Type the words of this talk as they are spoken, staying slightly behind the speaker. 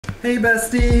Hey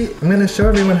bestie! I'm gonna show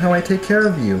everyone how I take care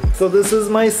of you. So this is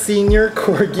my senior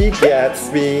Corgi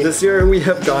Gatsby. This year we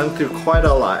have gone through quite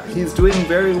a lot. He's doing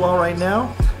very well right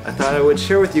now. I thought I would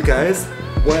share with you guys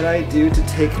what I do to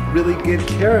take really good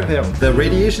care of him. The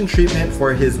radiation treatment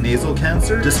for his nasal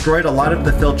cancer destroyed a lot of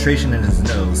the filtration in his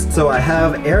nose. So I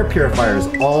have air purifiers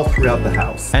all throughout the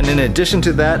house. And in addition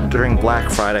to that, during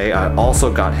Black Friday, I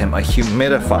also got him a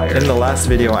humidifier. In the last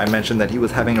video, I mentioned that he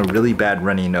was having a really bad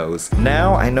runny nose.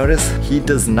 Now I notice he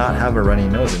does not have a runny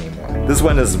nose anymore. This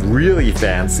one is really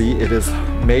fancy. It is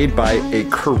made by a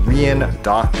Korean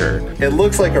doctor. It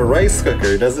looks like a rice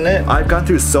cooker, doesn't it? I've gone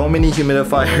through so many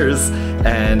humidifiers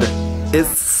and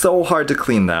it's so hard to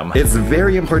clean them. It's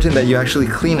very important that you actually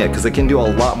clean it because it can do a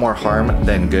lot more harm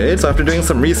than good. So after doing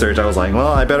some research, I was like, well,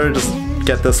 I better just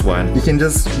get this one. You can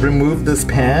just remove this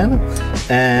pan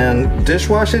and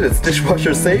dishwash it. It's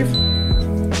dishwasher safe.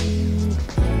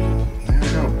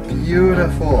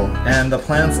 Beautiful. And the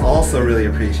plants also really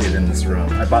appreciate it in this room.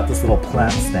 I bought this little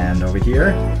plant stand over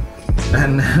here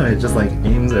and now it just like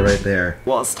aims it right there.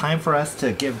 Well, it's time for us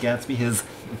to give Gatsby his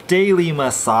daily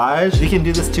massage. You can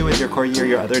do this too with your Corgi or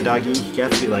your other doggy.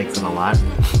 Gatsby likes it a lot.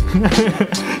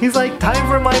 He's like, time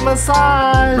for my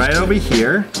massage! Right over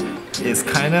here is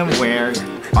kind of where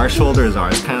our shoulders are.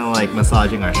 It's kind of like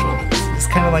massaging our shoulders. Just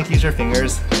kind of like use your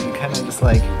fingers and kind of just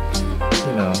like,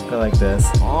 you know, go like this.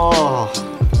 Oh.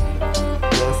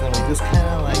 And we just kind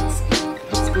of like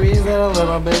squeeze it a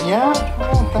little bit. Yeah?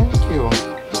 Oh, thank you.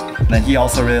 And then he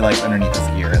also really likes underneath his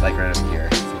ear, like right up here.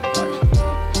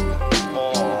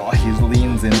 Oh, he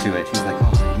leans into it. He's like,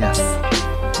 oh, yes.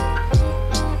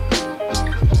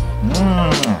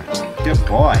 Good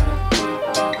boy.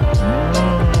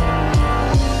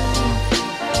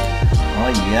 Oh,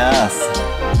 yes.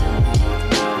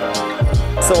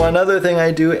 So another thing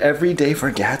I do every day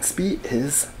for Gatsby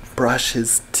is brush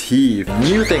his teeth.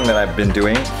 New thing that I've been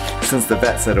doing since the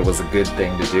vet said it was a good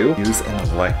thing to do, use an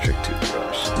electric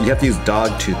toothbrush. You have to use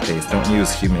dog toothpaste, don't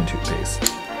use human toothpaste.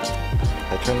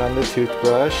 I turned on the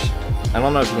toothbrush. I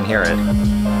don't know if you can hear it.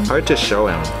 Hard to show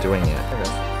him doing it.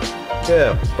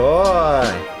 Good boy.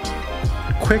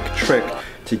 Quick trick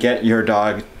to get your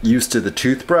dog used to the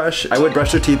toothbrush. I would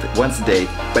brush their teeth once a day,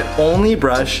 but only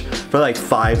brush for like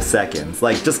 5 seconds.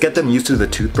 Like, just get them used to the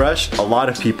toothbrush. A lot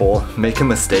of people make a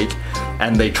mistake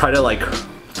and they try to like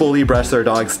fully brush their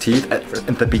dog's teeth at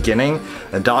the beginning.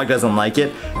 The dog doesn't like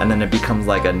it and then it becomes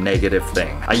like a negative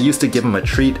thing. I used to give him a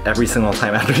treat every single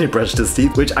time after he brushed his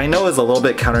teeth, which I know is a little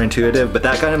bit counterintuitive, but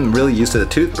that got him really used to the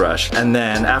toothbrush. And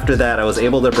then after that, I was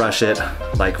able to brush it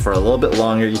like for a little bit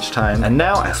longer each time. And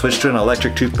now I switched to an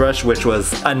electric toothbrush, which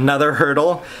was another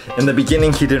hurdle. In the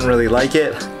beginning, he didn't really like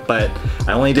it, but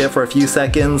I only did it for a few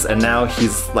seconds and now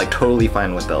he's like totally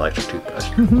fine with the electric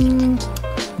toothbrush.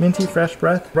 Minty fresh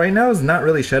breath. Right now is not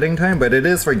really shedding time, but it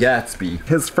is for Gatsby.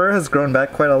 His fur has grown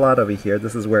back quite a lot over here.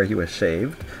 This is where he was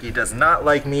shaved. He does not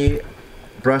like me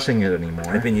brushing it anymore.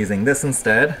 I've been using this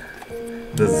instead,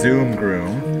 the Zoom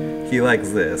Groom. He likes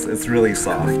this. It's really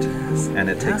soft and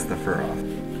it takes the fur off.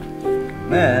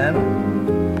 Then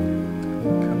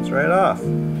it comes right off.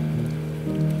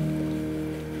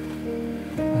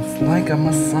 It's like a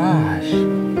massage.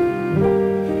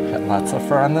 Got lots of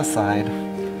fur on the side.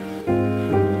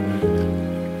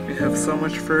 We have so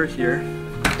much fur here.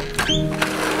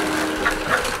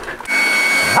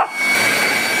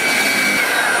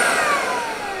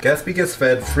 Gatsby gets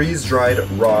fed freeze-dried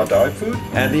raw dog food.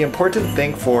 And the important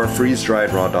thing for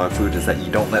freeze-dried raw dog food is that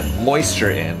you don't let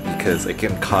moisture in because it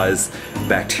can cause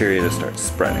bacteria to start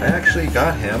spreading. I actually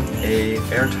got him a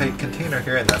airtight container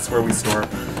here and that's where we store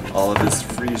all of his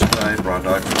freeze-dried raw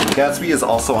dog food. Gatsby is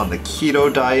also on the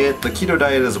keto diet. The keto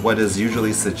diet is what is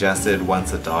usually suggested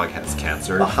once a dog has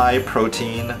cancer. A high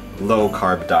protein, low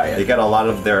carb diet. They get a lot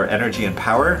of their energy and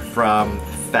power from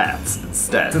fats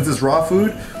instead. Since it's raw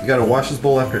food, you gotta wash this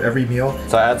bowl after every meal.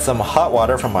 So I add some hot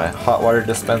water from my hot water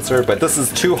dispenser, but this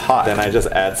is too hot. Then I just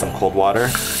add some cold water.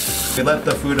 We let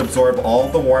the food absorb all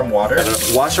the warm water.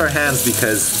 And wash our hands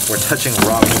because we're touching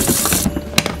raw meat.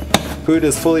 Food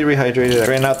is fully rehydrated. I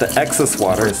drain out the excess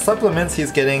water. For his supplements,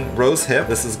 he's getting rose hip.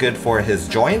 This is good for his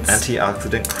joints.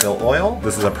 Antioxidant krill oil.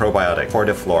 This is a probiotic,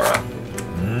 Fortiflora.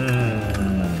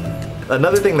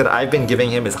 Another thing that I've been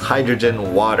giving him is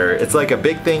hydrogen water. It's like a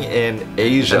big thing in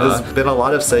Asia. There's been a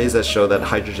lot of studies that show that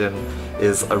hydrogen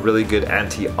is a really good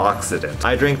antioxidant.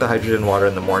 I drink the hydrogen water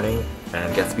in the morning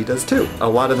and Gatsby does too. A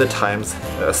lot of the times,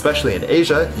 especially in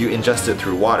Asia, you ingest it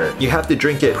through water. You have to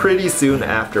drink it pretty soon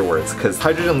afterwards because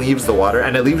hydrogen leaves the water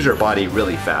and it leaves your body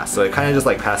really fast. So it kind of just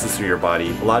like passes through your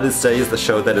body. A lot of studies that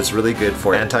show that it's really good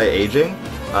for anti-aging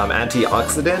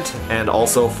antioxidant and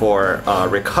also for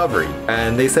recovery.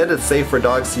 And they said it's safe for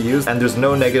dogs to use and there's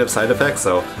no negative side effects.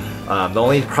 So the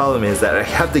only problem is that I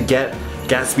have to get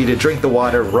Gatsby to drink the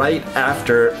water right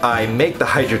after I make the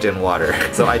hydrogen water.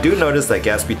 So I do notice that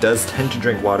Gatsby does tend to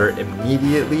drink water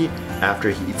immediately after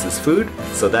he eats his food.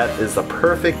 So that is the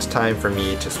perfect time for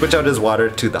me to switch out his water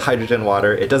to the hydrogen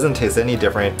water. It doesn't taste any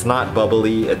different. It's not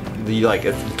bubbly. You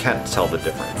can't tell the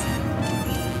difference.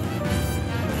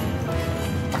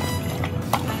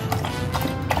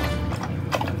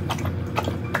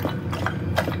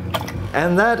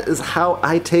 And that is how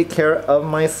I take care of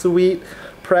my sweet,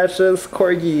 precious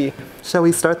Corgi. Shall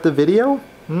we start the video?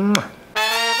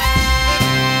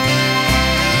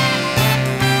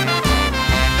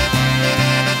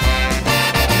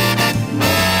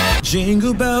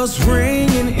 Jingle bells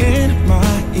ringing in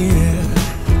my ear.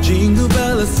 Jingle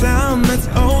bell, a sound that's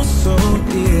oh so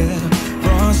dear.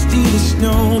 Frosty the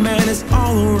snowman is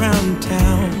all around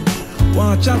town.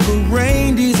 Watch out for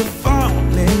reindeers are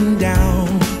falling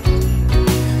down.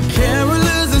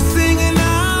 Carolers are singing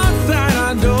outside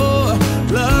our door.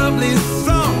 Lovely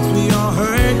songs we all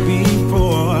heard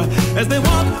before. As they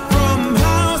walk from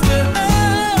house to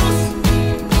house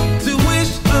to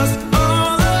wish us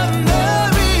all a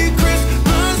Merry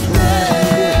Christmas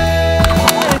Day.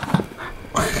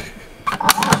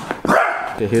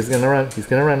 Okay, he's gonna run. He's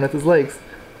gonna run with his legs.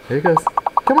 Here he goes.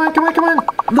 Come on, come on, come on!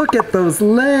 Look at those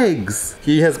legs!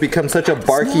 He has become such a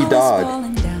barky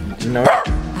dog.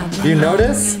 Do you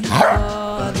notice?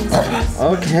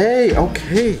 Okay,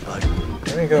 okay.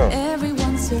 There we go.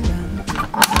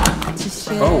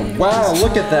 Oh wow,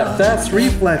 look at that fast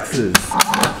reflexes.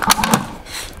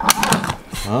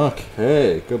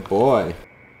 Okay, good boy.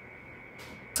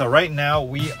 So right now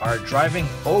we are driving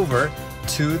over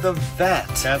to the vet.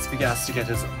 Gatsby has to get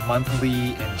his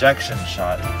monthly injection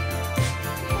shot.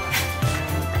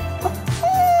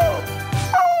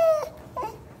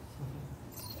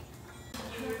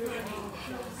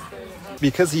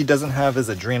 Because he doesn't have his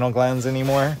adrenal glands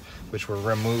anymore, which were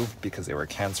removed because they were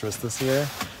cancerous this year,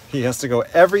 he has to go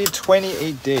every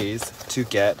 28 days to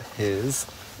get his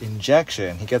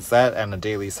injection. He gets that and a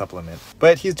daily supplement.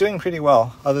 But he's doing pretty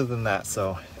well other than that,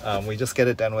 so we just get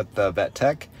it done with the vet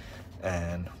tech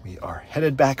and we are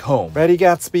headed back home. Ready,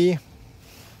 Gatsby?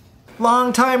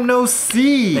 Long time no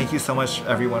see! Thank you so much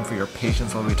everyone for your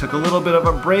patience while we took a little bit of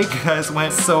a break. You guys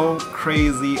went so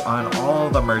crazy on all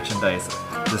the merchandise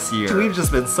this year. We've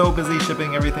just been so busy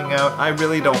shipping everything out. I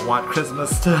really don't want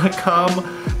Christmas to come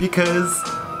because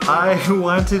I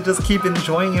want to just keep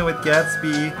enjoying it with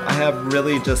Gatsby. I have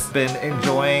really just been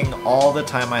enjoying all the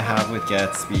time I have with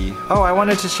Gatsby. Oh, I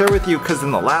wanted to share with you because in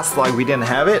the last vlog we didn't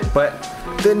have it, but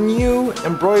the new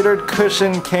embroidered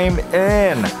cushion came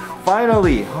in.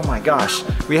 Finally! Oh my gosh.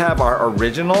 We have our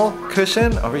original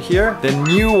cushion over here, the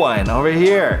new one over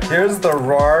here. Here's the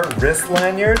raw wrist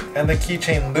lanyard and the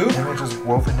keychain loop. And they're just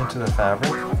woven into the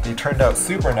fabric. They turned out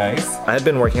super nice. I had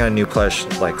been working on new plush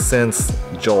like since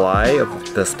July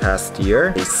of this past year.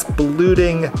 A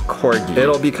splooting Corgi.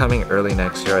 It'll be coming early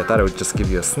next year. I thought I would just give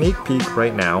you a sneak peek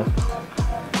right now.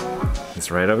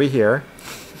 It's right over here.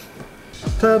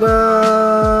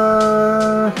 Ta-da!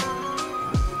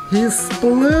 He's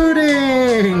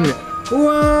splooting!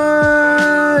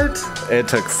 What? It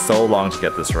took so long to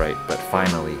get this right, but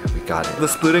finally we got it. The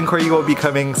splooting Corgi will be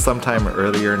coming sometime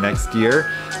earlier next year,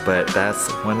 but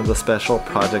that's one of the special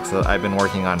projects that I've been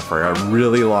working on for a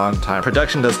really long time.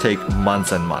 Production does take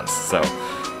months and months, so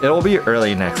it'll be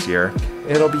early next year.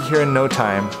 It'll be here in no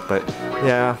time, but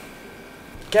yeah.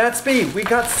 Gatsby, we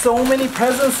got so many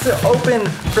presents to open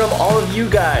from all of you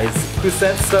guys who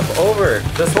sent stuff over.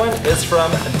 This one is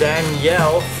from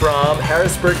Danielle from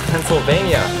Harrisburg,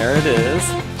 Pennsylvania. There it is.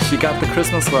 She got the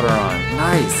Christmas sweater on.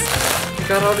 Nice. We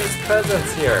got all these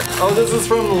presents here. Oh, this is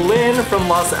from Lynn from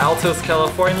Los Altos,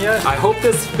 California. I hope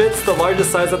this fits the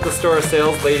largest size at the store. A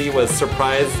sales lady was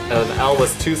surprised an L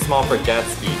was too small for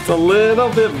Gatsby. It's a little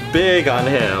bit big on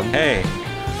him. Hey.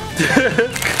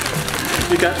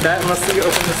 You got that? Let's see,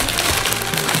 open this.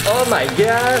 Oh my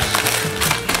gosh!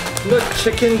 Look,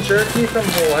 chicken jerky from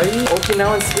Hawaii.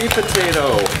 Okinawan sweet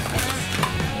potato.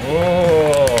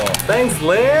 Oh, thanks,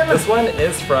 Lynn. This one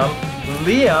is from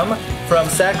Liam from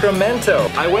Sacramento.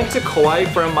 I went to Kauai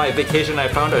for my vacation. I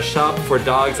found a shop for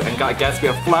dogs and got Gatsby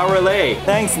a flower lei.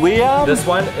 Thanks, Liam. This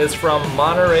one is from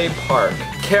Monterey Park.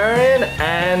 Karen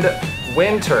and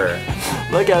Winter.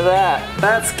 Look at that.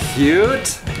 That's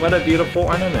cute. What a beautiful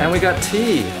ornament. And we got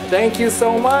tea. Thank you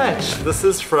so much. This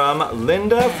is from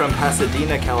Linda from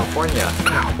Pasadena, California.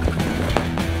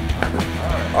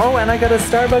 Oh, and I got a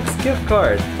Starbucks gift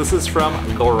card. This is from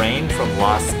Lorraine from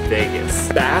Las Vegas.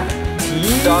 Bath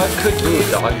tea, dog cookie,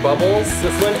 dog bubbles.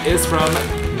 This one is from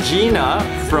Gina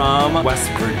from West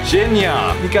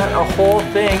Virginia. We got a whole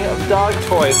thing of dog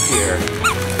toys here.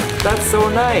 That's so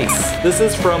nice. This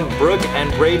is from Brooke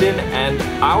and Brayden and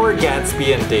our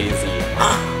Gatsby and Daisy.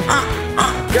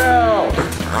 Go!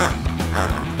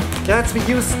 Gatsby,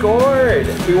 you scored!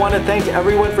 We want to thank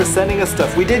everyone for sending us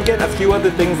stuff. We did get a few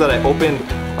other things that I opened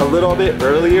a little bit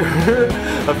earlier,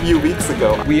 a few weeks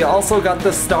ago. We also got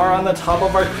the star on the top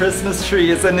of our Christmas tree.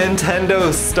 It's a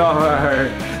Nintendo star.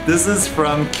 This is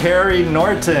from Carrie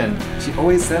Norton. She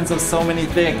always sends us so many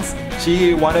things.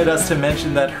 She wanted us to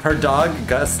mention that her dog,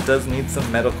 Gus, does need some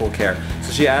medical care.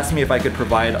 So she asked me if I could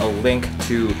provide a link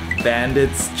to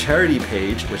Bandit's charity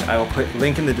page, which I will put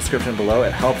link in the description below.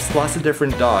 It helps lots of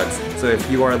different dogs. So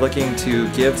if you are looking to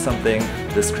give something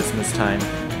this Christmas time,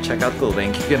 check out the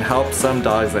link. You can help some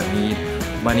dogs that need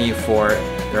money for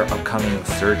their upcoming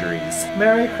surgeries.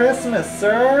 Merry Christmas,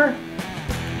 sir!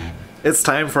 It's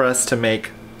time for us to make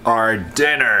our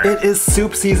dinner. It is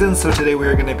soup season, so today we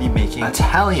are going to be making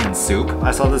Italian soup.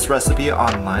 I saw this recipe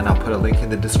online. I'll put a link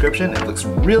in the description. It looks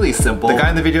really simple. The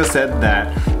guy in the video said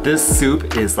that this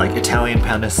soup is like Italian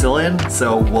penicillin,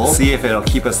 so we'll see if it'll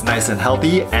keep us nice and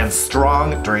healthy and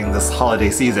strong during this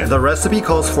holiday season. The recipe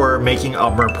calls for making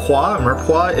a mirepoix.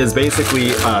 Mirepoix is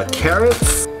basically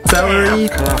carrots, celery,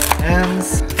 cut off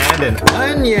ends, and an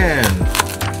onion.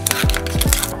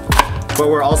 But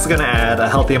we're also gonna add a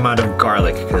healthy amount of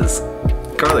garlic because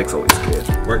garlic's always good.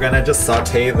 We're gonna just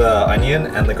saute the onion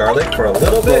and the garlic for a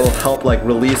little bit. It'll help like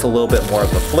release a little bit more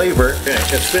of the flavor. Okay,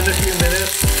 it's been a few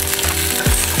minutes.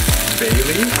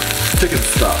 Bailey, chicken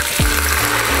stock.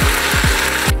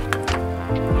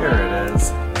 Here it is.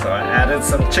 So I added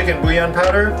some chicken bouillon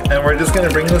powder and we're just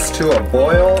gonna bring this to a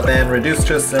boil and reduce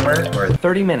to a simmer for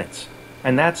 30 minutes.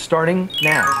 And that's starting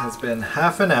now. It has been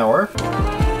half an hour.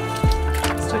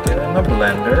 Stick it in the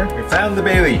blender. We found the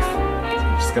bay leaf.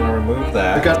 I'm just gonna remove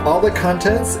that. We got all the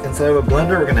contents inside of a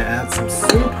blender. We're gonna add some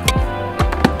soup.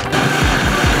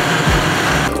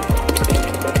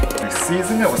 We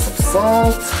season it with some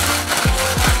salt.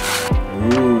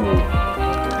 Ooh.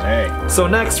 Okay. So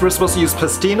next we're supposed to use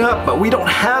Pastina, but we don't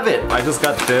have it. I just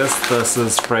got this. This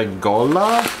is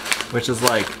Fregola, which is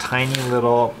like tiny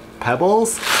little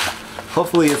pebbles.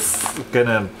 Hopefully it's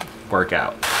gonna work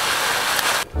out.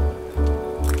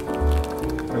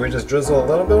 We just drizzle a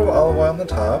little bit of olive oil on the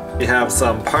top. We have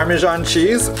some Parmesan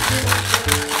cheese.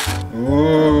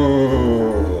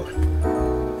 Ooh.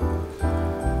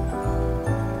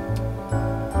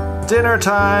 Dinner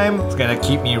time. It's gonna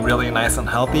keep me really nice and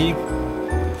healthy.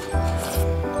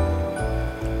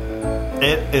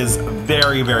 It is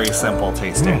very, very simple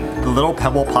tasting. The little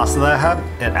pebble pasta that I had,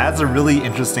 it adds a really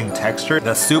interesting texture.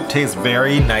 The soup tastes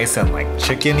very nice and like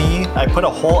chickeny. I put a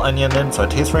whole onion in, so it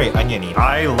tastes very oniony.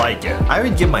 I like it. I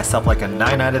would give myself like a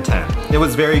 9 out of 10. It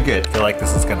was very good. I feel like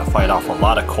this is gonna fight off a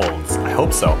lot of colds. I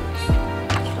hope so.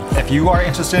 If you are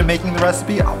interested in making the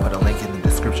recipe, I'll put a link in the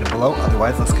description below.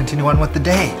 Otherwise, let's continue on with the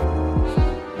day.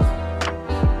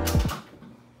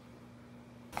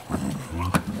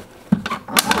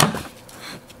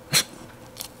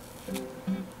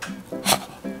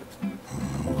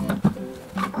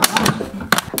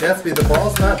 Gatsby, the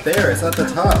ball's not there, it's at the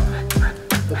top.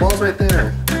 The ball's right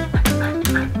there.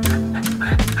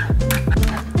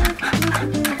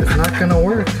 It's not gonna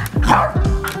work.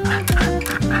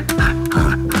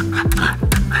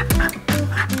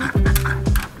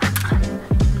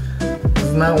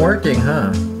 It's not working,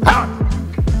 huh?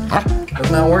 It's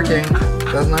not working.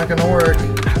 That's not gonna work.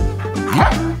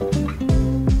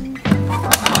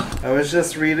 I was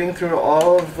just reading through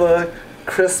all of the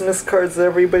Christmas cards that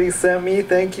everybody sent me.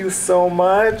 Thank you so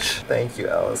much. Thank you,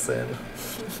 Allison.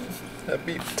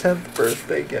 Happy 10th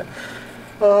birthday again.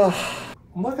 Oh,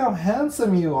 look how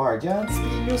handsome you are,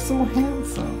 Gatsby. You're so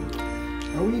handsome.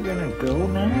 Are we gonna go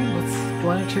now? Let's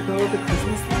want to check out the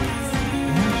Christmas lights.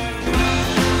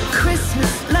 Yeah.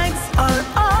 Christmas lights are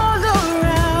all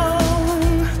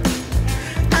around.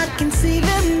 I can see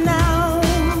them now.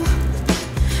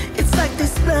 It's like they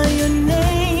spell your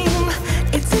name.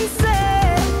 It's insane.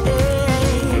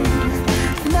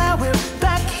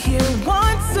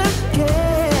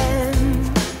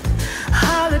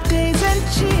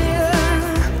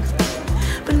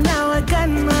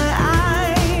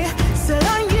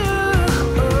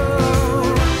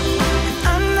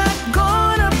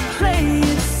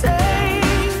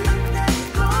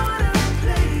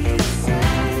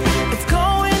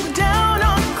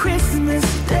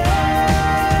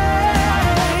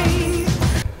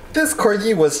 This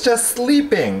Corgi was just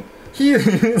sleeping.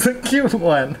 He's a cute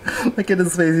one. Look at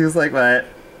his face. He was like, what?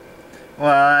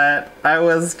 What? I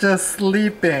was just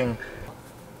sleeping.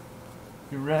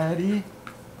 You ready?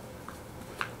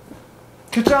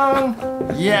 Ka-chong!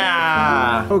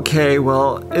 Yeah! Okay,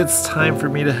 well, it's time for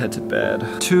me to head to bed.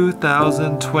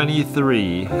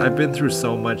 2023. I've been through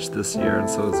so much this year, and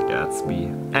so has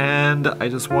Gatsby. And I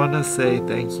just want to say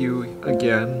thank you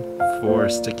again for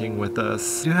sticking with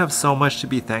us. You have so much to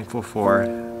be thankful for.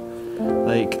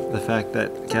 Like the fact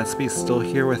that Gatsby's still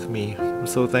here with me. I'm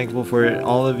so thankful for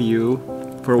all of you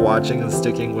for watching and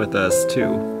sticking with us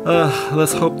too.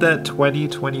 Let's hope that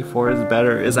 2024 is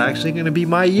better. It's actually gonna be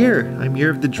my year. I'm Year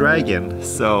of the Dragon,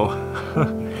 so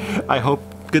I hope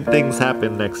good things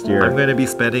happen next year. I'm gonna be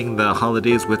spending the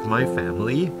holidays with my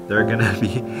family. They're gonna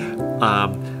be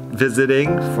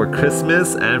visiting for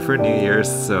Christmas and for New Year's,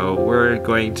 so we're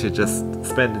going to just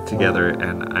spend it together,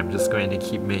 and I'm just going to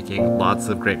keep making lots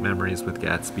of great memories with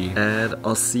Gatsby. And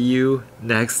I'll see you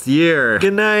next year.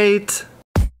 Good night!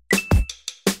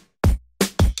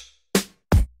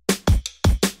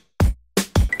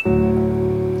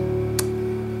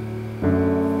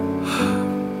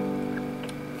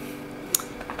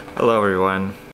 Hello everyone.